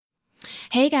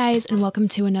Hey guys, and welcome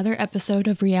to another episode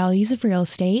of Realities of Real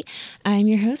Estate. I'm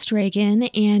your host, Reagan,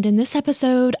 and in this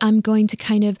episode, I'm going to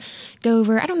kind of go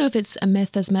over, I don't know if it's a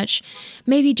myth as much,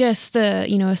 maybe just the,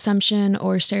 assumption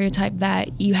or stereotype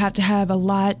that you have to have a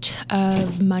lot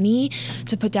of money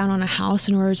to put down on a house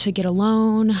in order to get a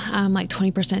loan, like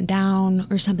 20% down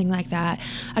or something like that.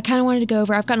 I kind of wanted to go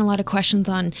over, I've gotten a lot of questions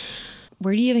on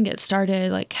where do you even get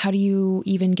started? Like, how do you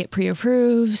even get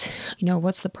pre-approved?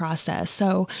 What's the process?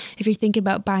 So if you're thinking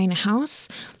about buying a house,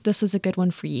 this is a good one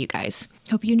for you guys.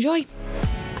 Hope you enjoy.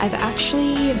 I've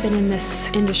actually been in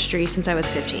this industry since I was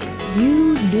 15.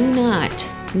 You do not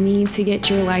need to get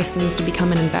your license to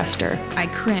become an investor. I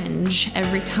cringe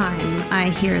every time I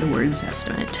hear the word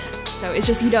estimate. So it's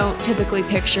just you don't typically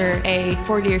picture a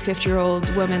 40 or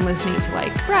 50-year-old woman listening to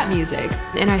like rap music.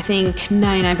 And I think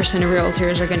 99% of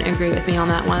realtors are going to agree with me on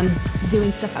that one.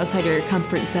 Doing stuff outside your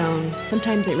comfort zone,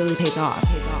 sometimes it really pays off.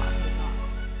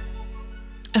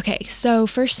 Okay, so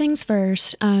first things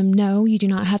first, no, you do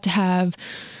not have to have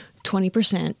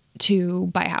 20% to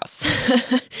buy a house,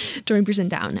 20%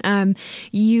 down.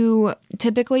 You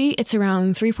typically it's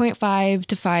around 3.5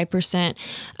 to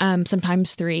 5%,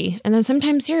 sometimes 3, and then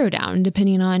sometimes 0 down,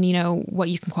 depending on, what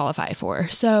you can qualify for.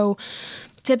 So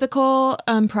typical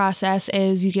process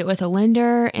is you get with a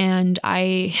lender, and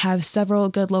I have several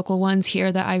good local ones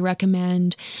here that I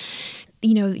recommend.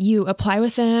 You apply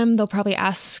with them. They'll probably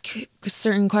ask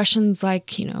certain questions like,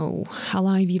 how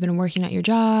long have you been working at your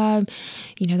job?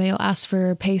 They'll ask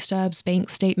for pay stubs,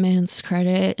 bank statements,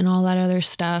 credit, and all that other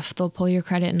stuff. They'll pull your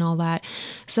credit and all that.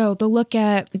 So they'll look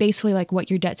at basically like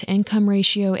what your debt to income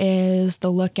ratio is.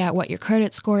 They'll look at what your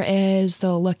credit score is.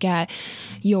 They'll look at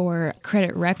your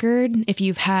credit record, if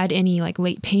you've had any like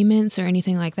late payments or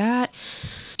anything like that.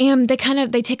 And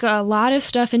they take a lot of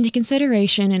stuff into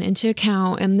consideration and into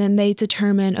account, and then they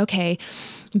determine, okay,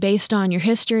 based on your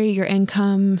history, your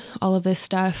income, all of this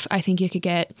stuff, I think you could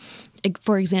get,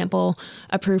 for example,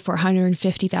 approved for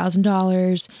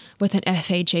 $150,000 with an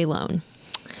FHA loan.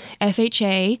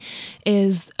 FHA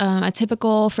is a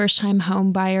typical first-time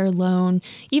home buyer loan,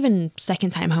 even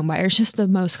second-time home buyer is just the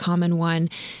most common one,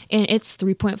 and it's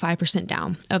 3.5%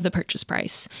 down of the purchase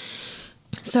price.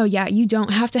 So yeah, you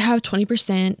don't have to have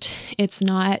 20%. It's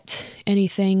not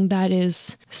anything that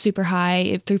is super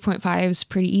high. 3.5 is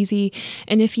pretty easy.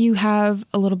 And if you have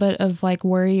a little bit of like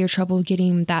worry or trouble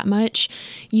getting that much,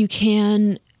 you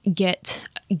can get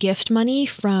gift money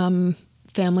from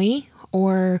family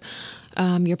or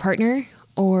your partner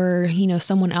or,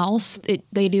 someone else.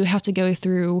 They do have to go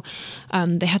through,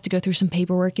 some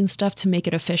paperwork and stuff to make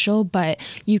it official, but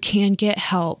you can get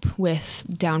help with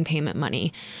down payment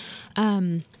money.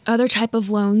 Other type of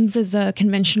loans is a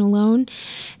conventional loan.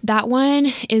 That one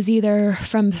is either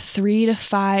from 3 to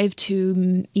 5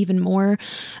 to even more.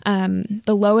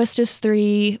 The lowest is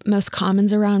 3, most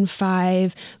common's around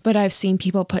 5, but I've seen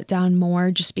people put down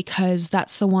more just because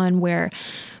that's the one where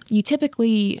you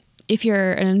typically, if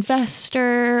you're an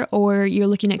investor or you're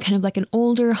looking at kind of like an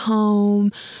older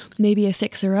home, maybe a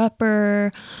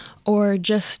fixer-upper, or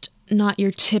just not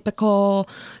your typical,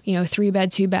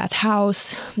 3-bed, 2-bath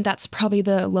house, that's probably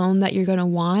the loan that you're going to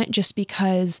want just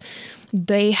because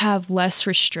they have less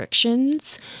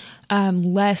restrictions,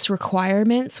 less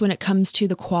requirements when it comes to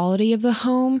the quality of the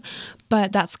home.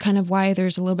 But that's kind of why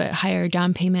there's a little bit higher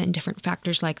down payment and different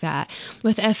factors like that.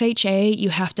 With FHA, you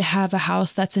have to have a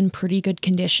house that's in pretty good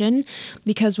condition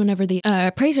because whenever the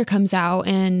appraiser comes out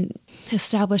and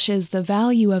establishes the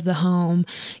value of the home,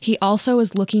 he also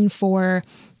is looking for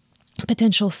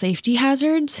potential safety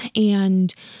hazards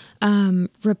and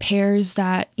repairs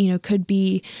that, could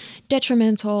be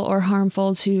detrimental or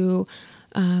harmful to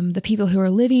the people who are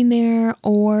living there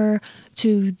or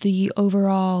to the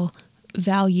overall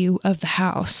value of the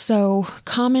house. So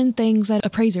common things that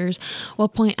appraisers will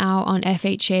point out on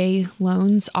FHA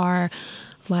loans are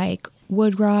like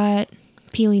wood rot,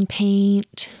 peeling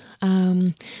paint,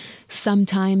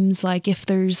 sometimes like if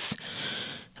there's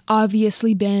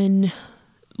obviously been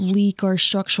leak or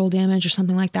structural damage or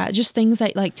something like that, just things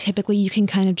that like typically you can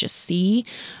kind of just see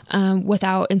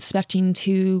without inspecting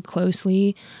too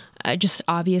closely, just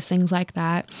obvious things like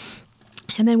that.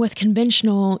 And then with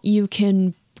conventional, you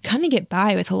can kind of get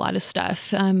by with a lot of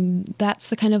stuff. That's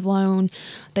the kind of loan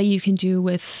that you can do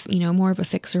with, more of a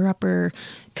fixer-upper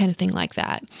kind of thing like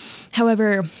that.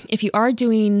 However, if you are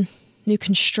doing new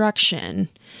construction,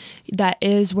 that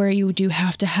is where you do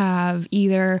have to have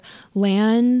either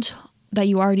land that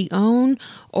you already own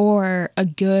or a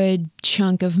good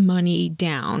chunk of money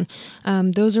down.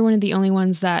 Those are one of the only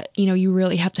ones that, you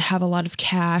really have to have a lot of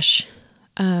cash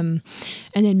And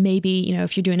then maybe, you know,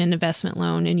 if you're doing an investment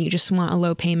loan and you just want a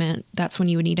low payment, that's when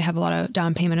you would need to have a lot of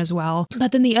down payment as well.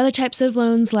 But then the other types of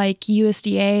loans like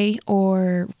USDA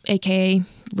or AKA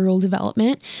rural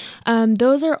development,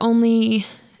 those are only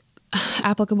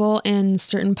applicable in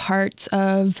certain parts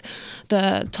of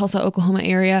the Tulsa, Oklahoma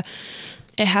area.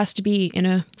 It has to be in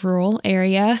a rural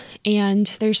area, and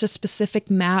there's a specific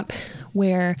map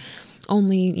where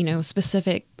only, you know,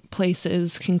 specific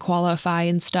places can qualify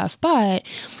and stuff. But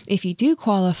if you do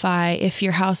qualify, if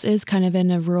your house is kind of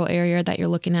in a rural area that you're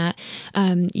looking at,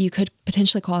 you could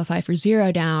potentially qualify for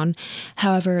 0 down.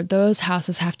 However, those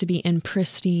houses have to be in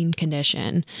pristine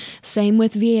condition. Same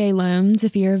with VA loans.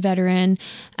 If you're a veteran,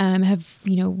 have,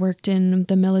 you know, worked in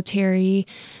the military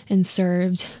and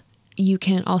served, you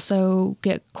can also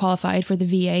get qualified for the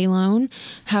VA loan.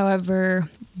 However,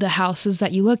 the houses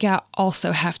that you look at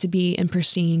also have to be in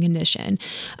pristine condition.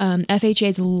 FHA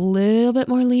is a little bit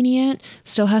more lenient,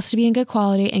 still has to be in good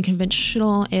quality, and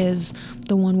conventional is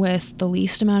the one with the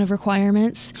least amount of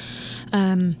requirements.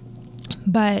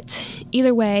 But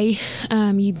either way,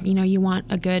 you want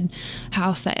a good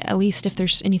house that at least if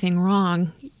there's anything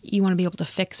wrong, you want to be able to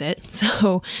fix it.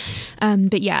 So,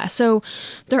 so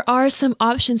there are some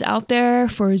options out there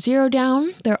for 0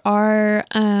 down. There are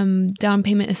down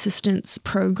payment assistance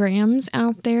programs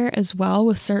out there as well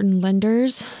with certain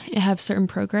lenders. It have certain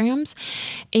programs.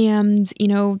 And, you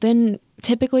know, then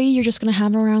typically you're just going to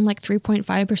have around like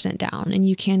 3.5% down, and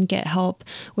you can get help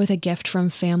with a gift from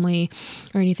family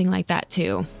or anything like that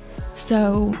too.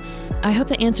 So I hope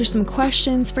that answers some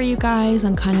questions for you guys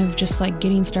on kind of just like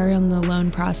getting started on the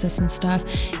loan process and stuff.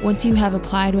 Once you have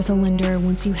applied with a lender,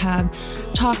 once you have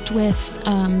talked with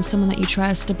someone that you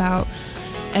trust about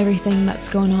everything that's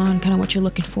going on, kind of what you're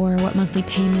looking for, what monthly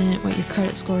payment, what your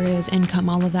credit score is, income,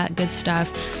 all of that good stuff,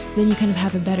 then you kind of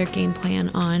have a better game plan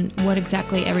on what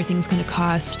exactly everything's going to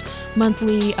cost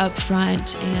monthly,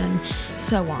 upfront, and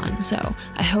so on. So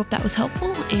I hope that was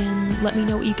helpful, and let me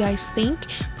know what you guys think.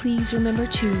 Please remember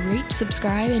to rate,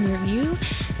 subscribe, and review,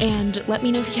 and let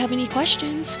me know if you have any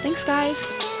questions. Thanks, guys.